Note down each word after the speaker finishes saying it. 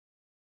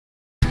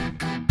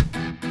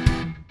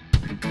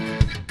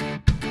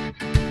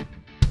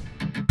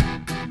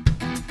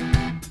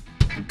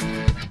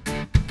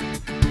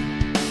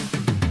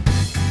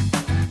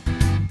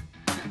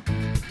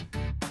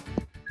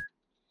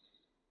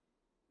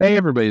Hey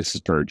everybody, this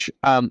is Perch.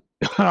 All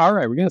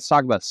right, we're going to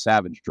talk about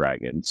Savage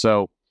Dragon.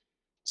 So,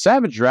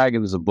 Savage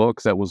Dragon is a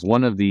book that was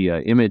one of the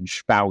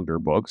Image founder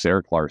books,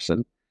 Eric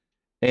Larson,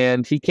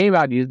 and he came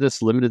out and did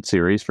this limited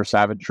series for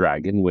Savage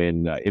Dragon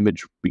when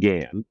Image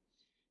began,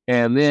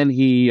 and then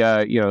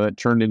it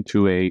turned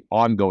into a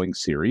ongoing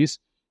series.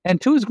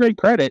 And to his great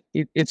credit,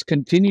 it's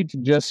continued to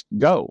just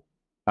go.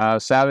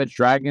 Savage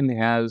Dragon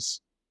has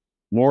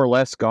more or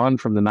less gone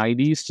from the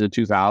 90s to the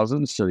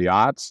 2000s to the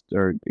aughts,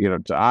 to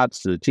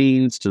aughts to the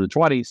teens to the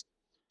 20s.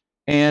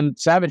 And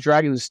Savage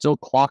Dragon is still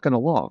clocking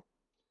along.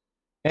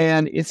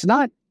 And it's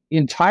not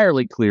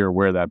entirely clear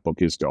where that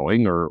book is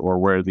going or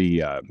where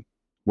the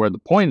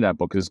point of that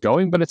book is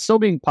going, but it's still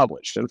being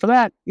published. And for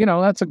that,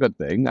 that's a good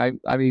thing.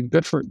 I mean,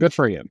 good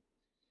for him.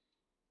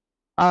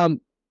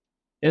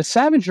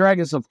 Savage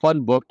Dragon is a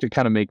fun book to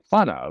kind of make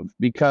fun of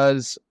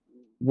because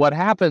what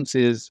happens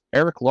is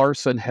Eric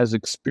Larson has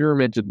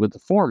experimented with the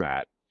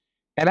format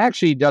and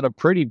actually done a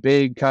pretty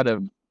big kind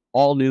of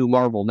all new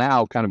Marvel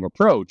Now kind of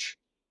approach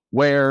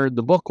where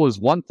the book was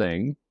one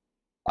thing.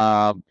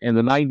 In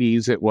the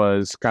 90s, it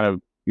was kind of,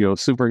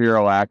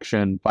 superhero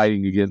action,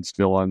 fighting against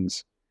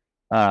villains.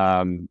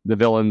 The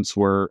villains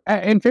were,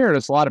 in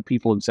fairness, a lot of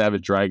people in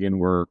Savage Dragon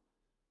were,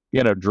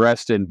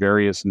 dressed in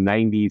various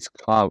 90s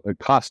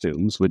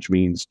costumes, which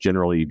means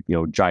generally,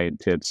 giant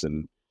tits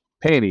and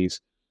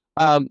panties.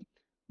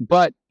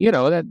 But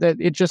that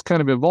it just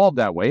kind of evolved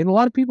that way, and a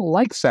lot of people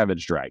like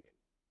Savage Dragon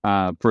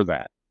for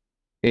that.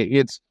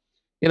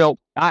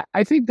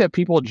 I think that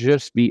people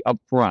just be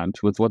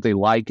upfront with what they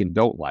like and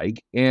don't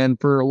like, and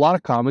for a lot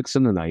of comics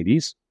in the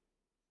 '90s,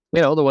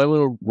 the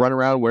women would run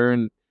around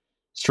wearing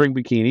string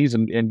bikinis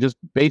and just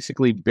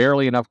basically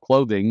barely enough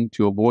clothing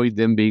to avoid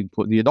them being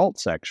put in the adult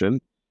section,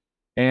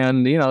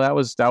 and that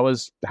was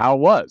how it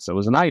was. It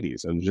was the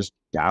 '90s, and just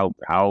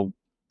how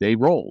they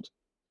rolled.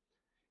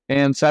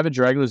 And Savage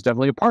Dragon was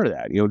definitely a part of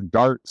that.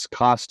 Dart's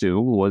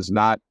costume was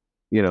not,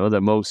 the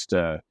most.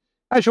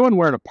 Actually, wasn't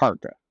wearing a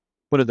parka.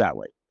 Put it that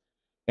way.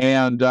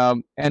 And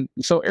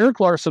so Eric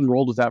Larson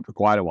rolled with that for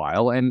quite a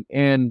while, and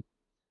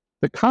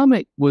the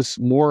comic was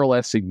more or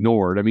less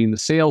ignored. I mean, the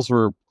sales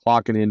were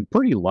clocking in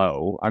pretty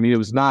low. I mean, it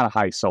was not a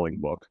high selling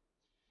book.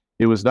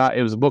 It was not.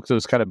 It was a book that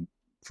was kind of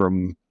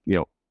from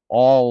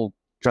all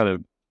kind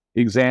of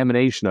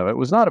examination of it. It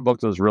was not a book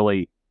that was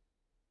really,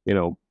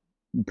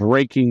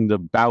 breaking the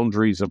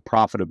boundaries of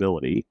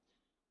profitability.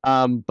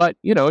 But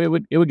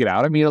it would get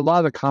out. I mean, a lot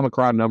of the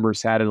Comic-Con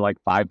numbers had like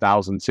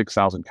 5,000,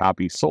 6,000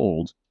 copies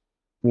sold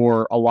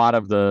for a lot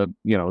of the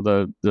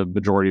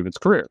majority of its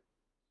career.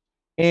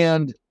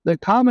 And the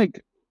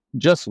comic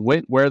just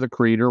went where the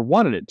creator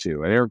wanted it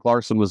to. And Eric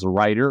Larson was the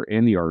writer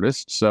and the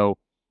artist, so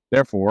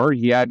therefore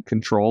he had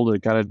control to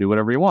kind of do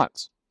whatever he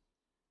wants.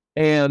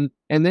 And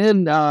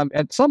then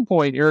at some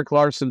point, Eric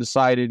Larson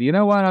decided, you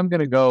know what, I'm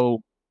going to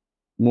go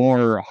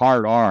more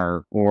hard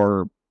R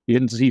or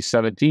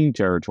NC-17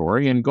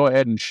 territory and go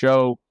ahead and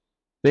show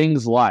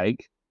things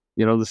like,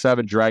 the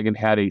Savage Dragon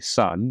had a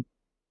son,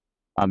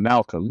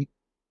 Malcolm.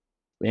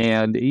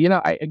 And,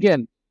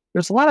 again,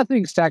 there's a lot of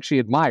things to actually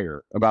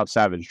admire about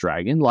Savage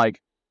Dragon.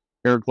 Like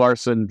Eric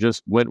Larson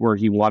just went where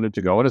he wanted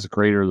to go. And as a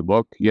creator of the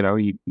book,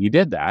 he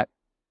did that.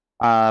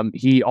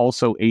 He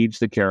also aged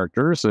the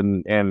characters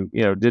and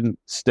didn't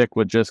stick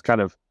with just kind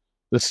of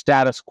the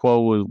status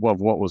quo of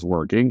what was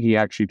working. He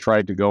actually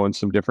tried to go in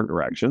some different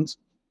directions.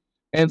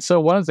 And so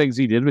one of the things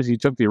he did was he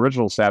took the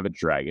original Savage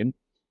Dragon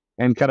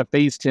and kind of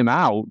phased him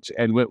out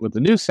and went with the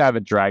new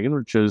Savage Dragon,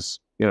 which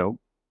is,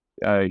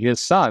 his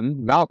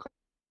son, Malcolm.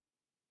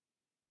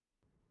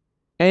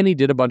 And he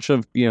did a bunch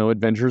of,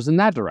 adventures in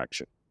that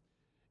direction.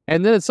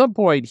 And then at some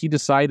point, he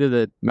decided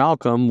that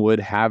Malcolm would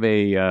have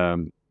a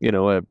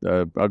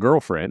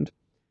girlfriend.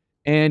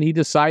 And he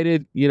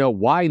decided,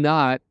 why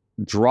not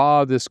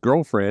draw this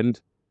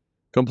girlfriend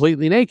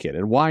completely naked?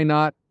 And why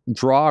not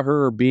draw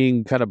her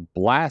being kind of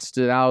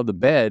blasted out of the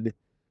bed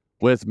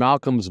with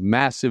Malcolm's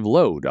massive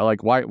load?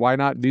 Like, why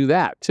not do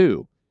that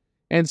too?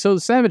 And so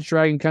the Savage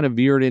Dragon kind of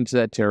veered into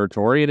that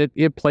territory, and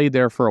it played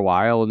there for a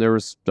while, and there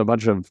was a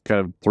bunch of kind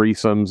of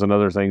threesomes and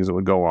other things that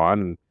would go on,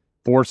 and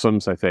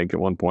foursomes, I think, at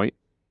one point.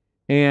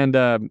 And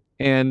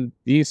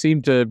he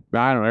seemed to,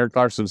 I don't know, Eric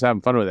Larson was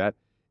having fun with that.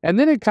 And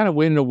then it kind of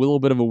went in a little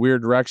bit of a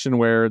weird direction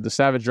where the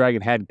Savage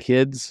Dragon had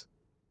kids,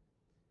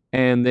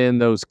 and then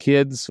those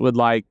kids would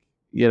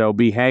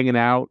be hanging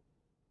out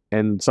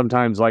and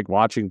sometimes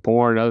watching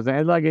porn and other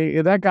things. Like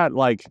that got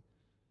like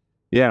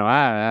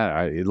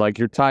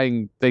you're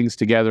tying things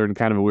together in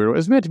kind of a weird way. It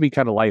was meant to be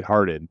kind of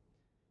lighthearted,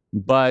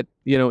 but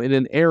in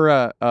an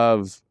era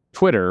of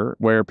Twitter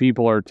where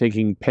people are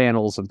taking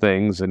panels of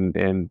things and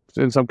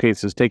in some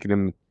cases taking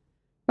them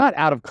not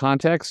out of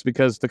context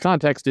because the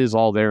context is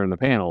all there in the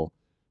panel,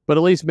 but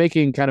at least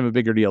making kind of a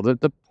bigger deal.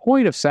 The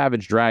point of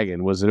Savage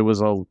Dragon was that it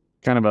was a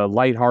kind of a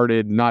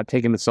lighthearted, not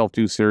taking itself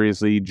too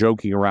seriously,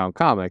 joking around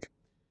comic.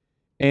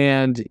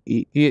 And,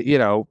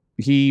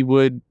 he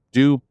would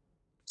do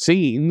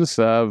scenes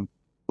of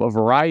a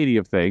variety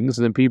of things,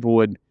 and then people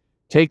would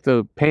take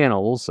the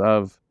panels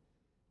of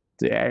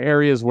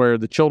areas where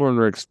the children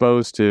are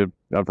exposed to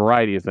a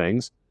variety of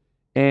things,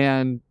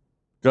 and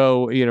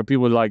go,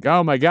 people are like,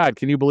 oh my God,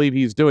 can you believe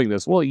he's doing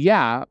this? Well,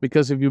 yeah,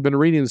 because if you've been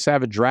reading the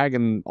Savage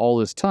Dragon all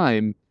this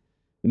time,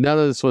 none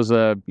of this was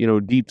a,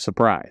 deep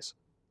surprise.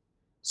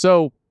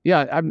 So,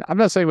 yeah, I'm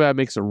not saying that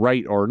makes it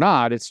right or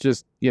not. It's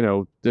just,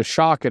 the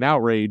shock and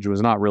outrage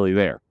was not really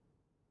there.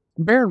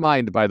 Bear in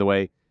mind, by the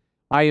way,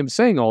 I am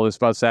saying all this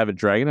about Savage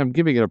Dragon. I'm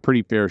giving it a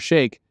pretty fair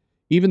shake,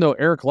 even though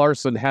Eric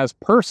Larson has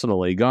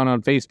personally gone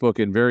on Facebook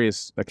in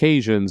various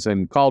occasions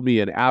and called me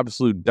an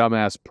absolute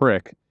dumbass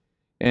prick.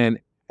 And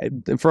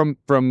from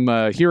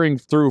hearing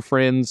through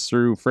friends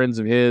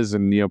of his,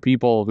 and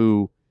people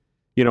who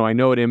I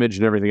know at Image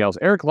and everything else,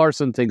 Eric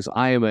Larson thinks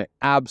I am an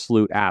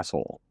absolute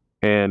asshole.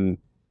 And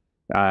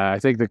I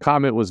think the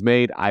comment was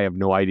made. I have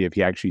no idea if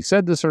he actually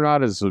said this or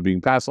not, as this was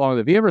being passed along.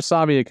 If he ever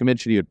saw me at a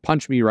convention, he would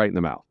punch me right in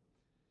the mouth.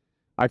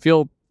 I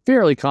feel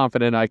fairly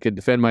confident I could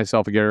defend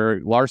myself against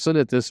Eric Larson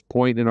at this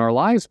point in our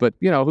lives, but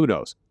who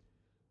knows?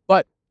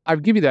 But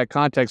I've given you that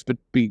context, but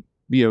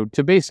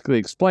to basically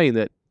explain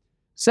that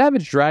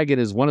Savage Dragon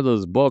is one of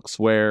those books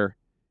where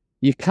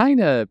you kind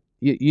of,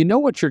 you know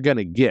what you're going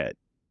to get.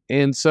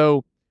 And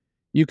so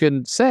you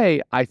can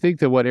say, I think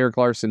that what Eric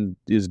Larson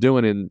is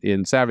doing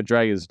in Savage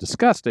Dragon is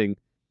disgusting,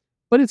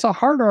 but it's a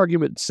hard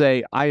argument to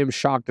say I am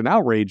shocked and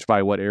outraged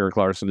by what Eric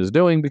Larson is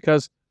doing,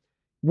 because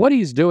what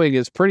he's doing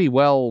is pretty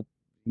well,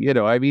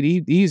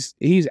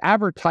 he's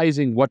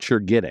advertising what you're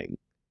getting.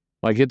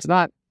 Like,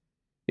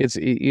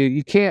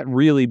 you can't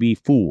really be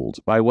fooled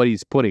by what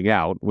he's putting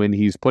out when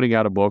he's putting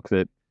out a book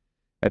that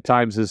at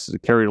times is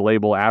carried a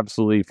label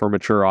absolutely for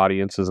mature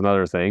audiences and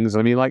other things.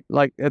 I mean,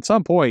 like at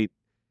some point,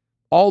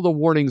 all the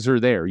warnings are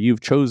there.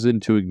 You've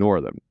chosen to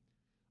ignore them.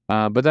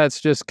 But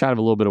that's just kind of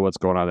a little bit of what's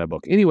going on in that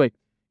book. Anyway,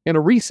 in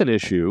a recent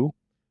issue,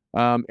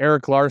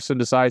 Eric Larson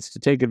decides to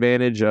take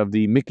advantage of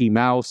the Mickey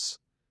Mouse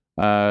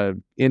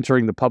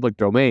entering the public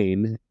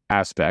domain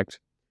aspect,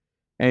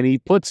 and he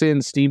puts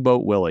in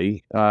Steamboat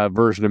Willie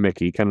version of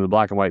Mickey, kind of the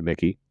black and white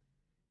Mickey.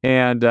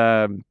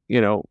 And,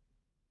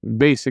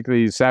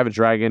 basically Savage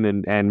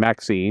Dragon and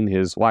Maxine,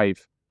 his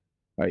wife,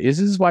 is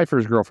his wife or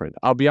his girlfriend?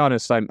 I'll be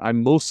honest,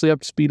 I'm mostly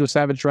up to speed with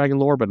Savage Dragon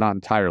lore, but not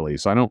entirely,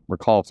 so I don't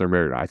recall if they're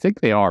married or not. I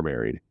think they are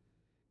married.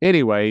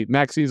 Anyway,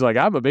 Maxine's like,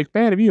 I'm a big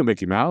fan of you,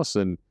 Mickey Mouse,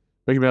 and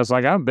Mickey Mouse is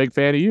like, I'm a big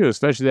fan of you,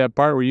 especially that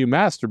part where you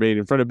masturbate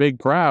in front of a big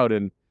crowd,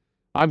 and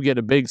I'm getting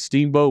a big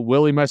Steamboat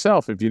Willie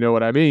myself, if you know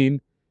what I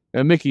mean.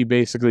 And Mickey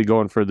basically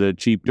going for the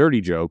cheap,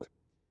 dirty joke.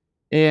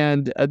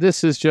 And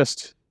this is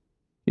just,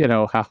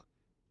 how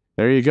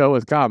there you go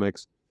with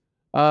comics.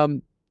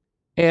 And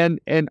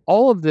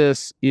all of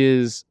this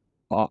is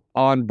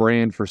on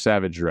brand for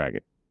Savage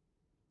Dragon.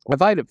 I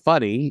find it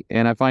funny,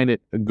 and I find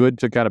it good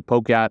to kind of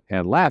poke at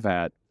and laugh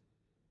at.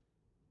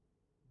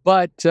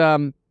 But,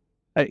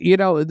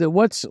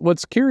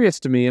 what's curious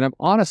to me, and I'm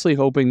honestly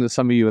hoping that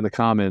some of you in the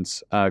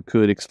comments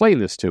could explain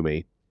this to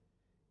me,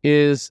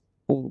 is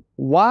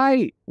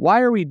why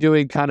are we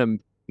doing kind of,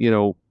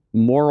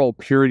 moral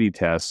purity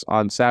tests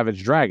on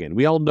Savage Dragon?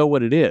 We all know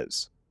what it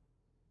is.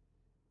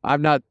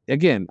 I'm not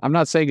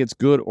saying it's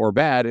good or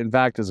bad. In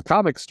fact, as a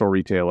comic store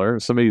retailer,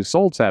 somebody who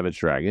sold Savage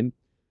Dragon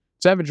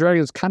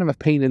is kind of a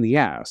pain in the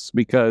ass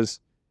because,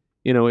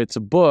 it's a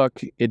book.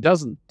 It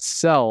doesn't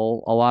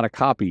sell a lot of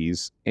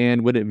copies.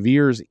 And when it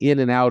veers in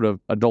and out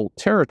of adult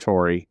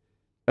territory,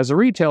 as a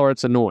retailer,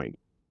 it's annoying.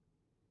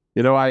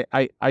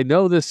 I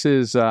know this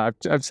is, I've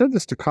said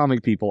this to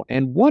comic people,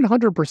 and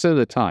 100% of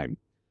the time,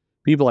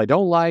 people I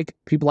don't like,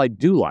 people I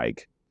do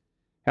like,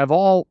 have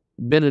all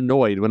been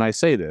annoyed when I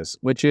say this,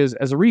 which is,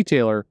 as a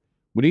retailer,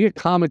 when you get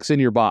comics in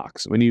your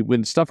box,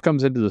 when stuff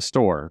comes into the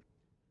store,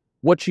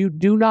 what you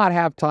do not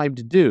have time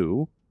to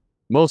do,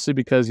 mostly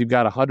because you've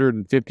got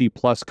 150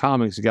 plus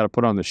comics you got to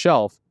put on the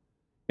shelf,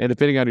 and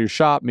depending on your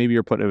shop, maybe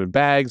you're putting them in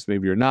bags,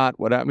 maybe you're not.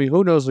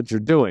 Who knows what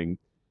you're doing?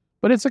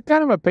 But it's a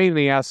kind of a pain in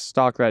the ass to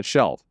stock that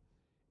shelf.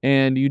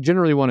 And you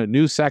generally want a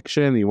new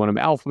section, you want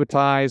them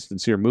alphabetized, and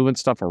so you're moving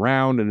stuff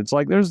around, and it's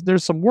like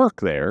there's some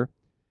work there.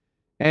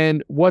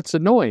 And what's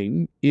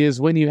annoying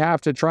is when you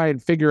have to try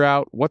and figure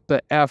out what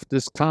the F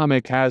this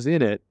comic has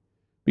in it,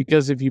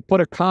 because if you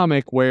put a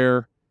comic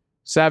where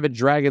Savage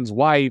Dragon's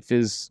wife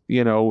is,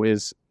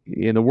 is,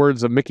 in the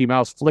words of Mickey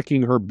Mouse,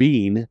 flicking her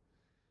bean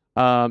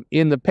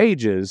in the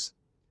pages,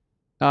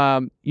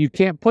 you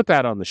can't put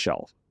that on the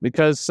shelf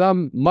because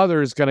some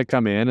mother is going to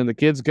come in and the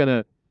kid's going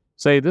to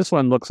say, this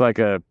one looks like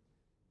a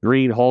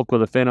green Hulk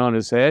with a fin on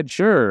his head.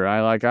 Sure,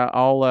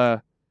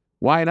 I'll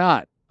why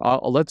not?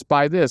 Let's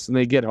buy this. And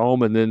they get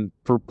home and then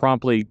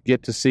promptly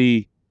get to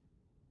see,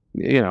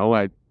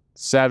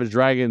 Savage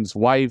Dragon's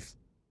wife,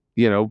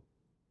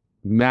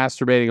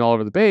 masturbating all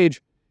over the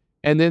page.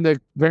 And then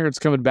the parents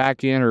coming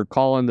back in or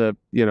calling the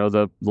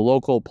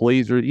local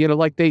police, or,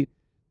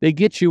 they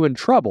get you in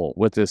trouble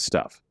with this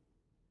stuff.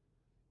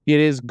 It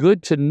is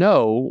good to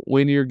know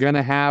when you're going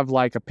to have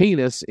like a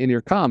penis in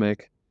your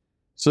comic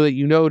so that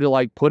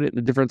to put it in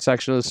a different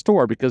section of the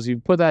store, because you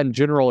put that in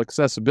general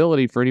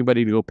accessibility for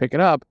anybody to go pick it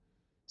up,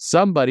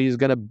 somebody is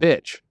going to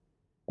bitch.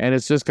 and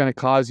it's just going to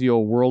cause you a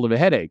world of a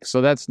headache.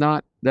 So that's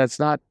not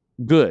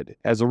good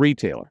as a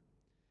retailer.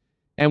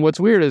 And what's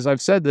weird is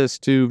I've said this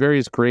to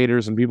various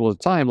creators and people at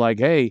the time, like,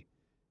 hey,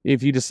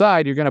 if you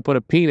decide you're going to put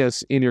a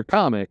penis in your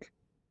comic,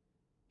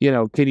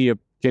 can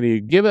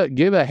you give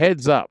a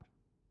heads up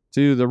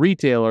to the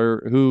retailer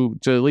to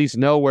at least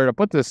know where to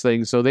put this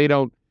thing so they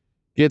don't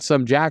get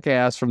some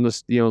jackass from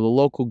the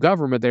local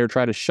government there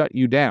try to shut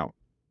you down.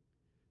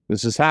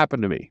 This has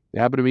happened to me. It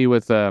happened to me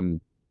with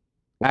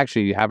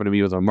actually it happened to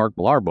me with a Mark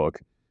Millar book.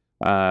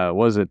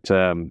 Was it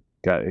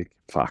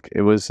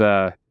it was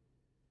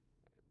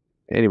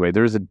anyway,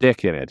 there's a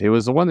dick in it. It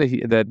was the one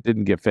that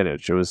didn't get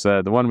finished. It was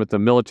the one with the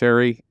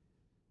military.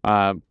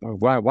 Why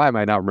am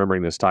I not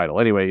remembering this title?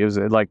 Anyway, it was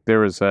like there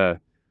was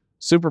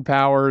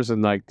superpowers,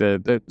 and like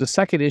the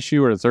second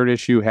issue or the third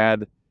issue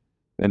had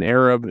an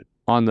Arab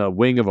on the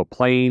wing of a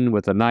plane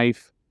with a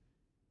knife,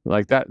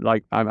 like that.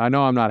 Like I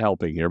know I'm not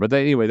helping here, but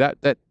anyway,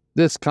 that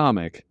this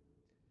comic,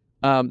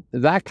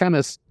 that kind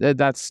of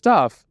that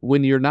stuff,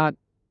 when you're not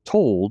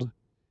told,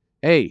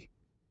 hey,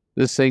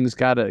 this thing's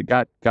got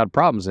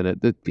problems in it.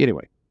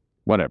 Anyway,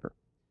 whatever.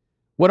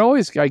 What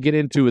always I get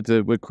into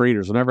with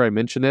creators whenever I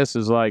mention this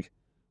is like,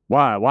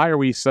 why are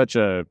we such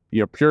a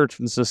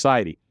Puritan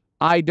society?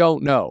 I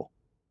don't know,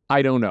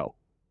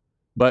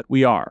 but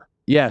we are.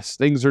 Yes,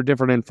 things are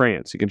different in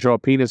France. You can show a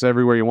penis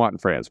everywhere you want in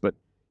France, but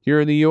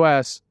here in the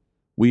U.S.,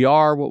 we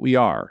are what we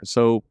are.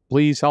 So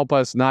please help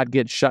us not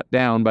get shut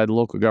down by the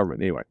local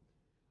government. Anyway,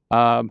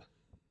 this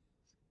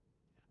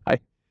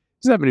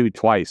happened to me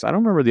twice. I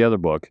don't remember the other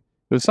book.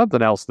 It was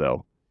something else,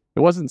 though.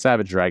 It wasn't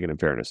Savage Dragon, in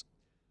fairness.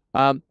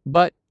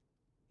 But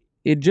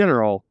in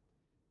general,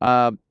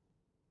 I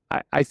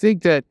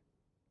think that,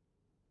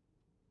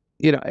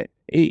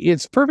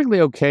 it's perfectly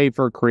okay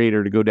for a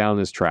creator to go down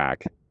this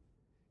track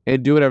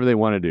and do whatever they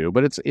want to do.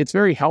 But it's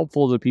very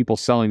helpful to people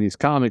selling these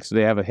comics so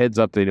they have a heads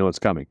up, they know it's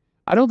coming.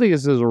 I don't think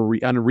this is an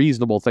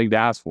unreasonable thing to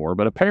ask for,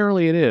 but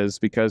apparently it is,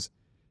 because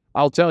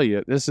I'll tell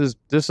you, this is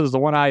the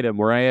one item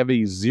where I have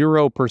a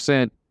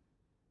 0%,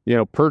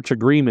 Perch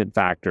agreement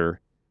factor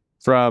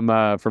from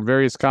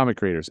various comic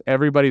creators.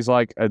 Everybody's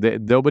like,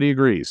 nobody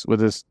agrees with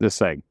this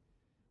thing,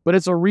 but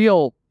it's a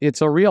real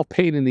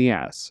pain in the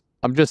ass.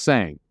 I'm just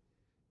saying.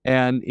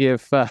 And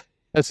if on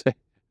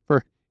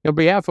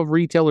behalf of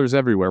retailers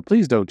everywhere,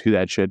 please don't do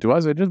that shit to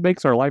us. It just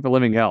makes our life a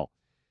living hell.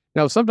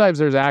 Now, sometimes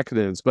there's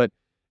accidents, but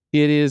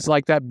it is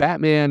like that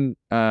Batman,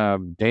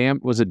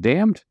 Damned. Was it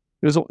Damned?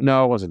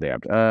 No, it wasn't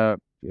Damned.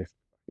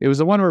 It was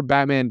the one where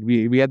Batman,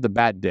 we had the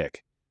bat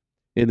dick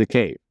in the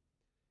cave.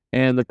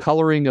 And the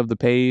coloring of the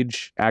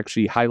page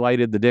actually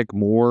highlighted the dick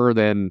more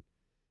than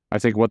I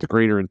think what the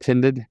creator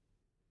intended.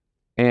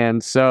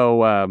 And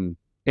so,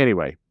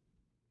 anyway,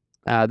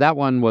 that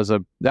one was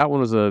a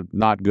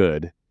not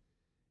good.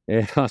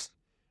 That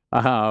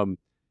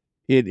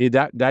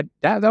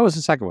was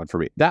the second one for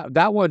me.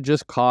 That one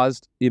just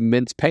caused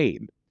immense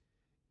pain,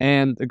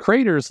 and the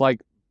creators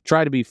like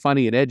try to be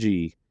funny and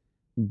edgy,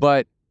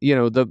 but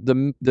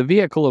the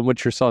vehicle in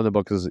which you're selling the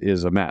book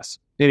is a mess.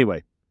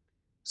 Anyway,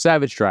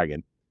 Savage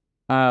Dragon.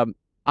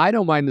 I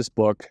don't mind this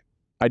book.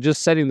 I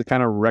just setting the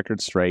kind of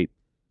record straight.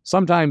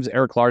 Sometimes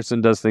Eric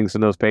Larson does things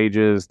in those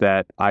pages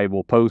that I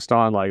will post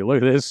on, like,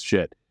 look at this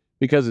shit,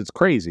 because it's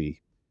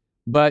crazy,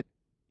 but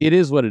it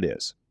is what it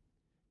is.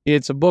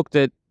 It's a book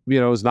that,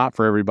 is not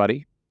for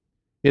everybody.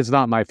 It's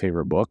not my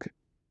favorite book,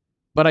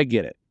 but I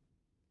get it.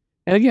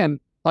 And again,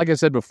 like I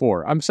said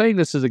before, I'm saying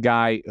this as a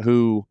guy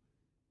who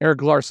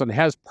Eric Larson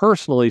has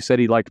personally said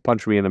he'd like to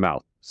punch me in the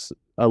mouth,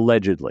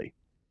 allegedly.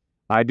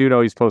 I do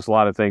know he's posted a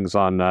lot of things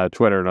on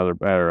Twitter and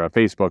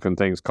Facebook and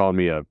things, calling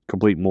me a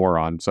complete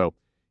moron. So,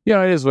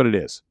 it is what it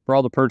is. For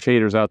all the Perch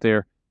haters out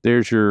there,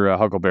 there's your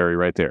Huckleberry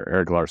right there,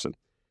 Eric Larson.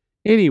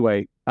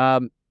 Anyway,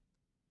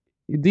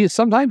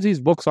 sometimes these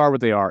books are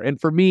what they are.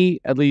 And for me,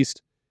 at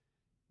least,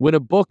 when a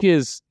book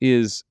is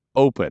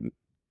open,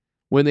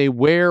 when they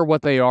wear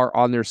what they are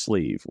on their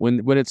sleeve,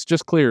 when it's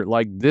just clear,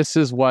 like, this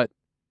is what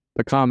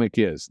the comic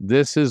is,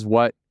 this is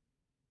what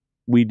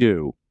we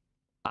do,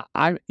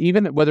 I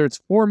even whether it's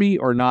for me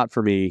or not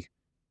for me,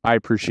 I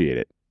appreciate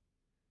it.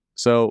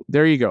 So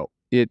there you go.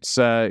 It's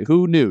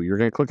who knew you're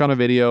going to click on a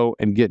video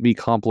and get me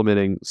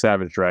complimenting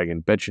Savage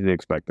Dragon? Bet you didn't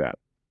expect that.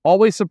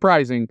 Always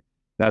surprising.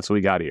 That's what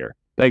we got here.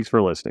 Thanks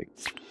for listening.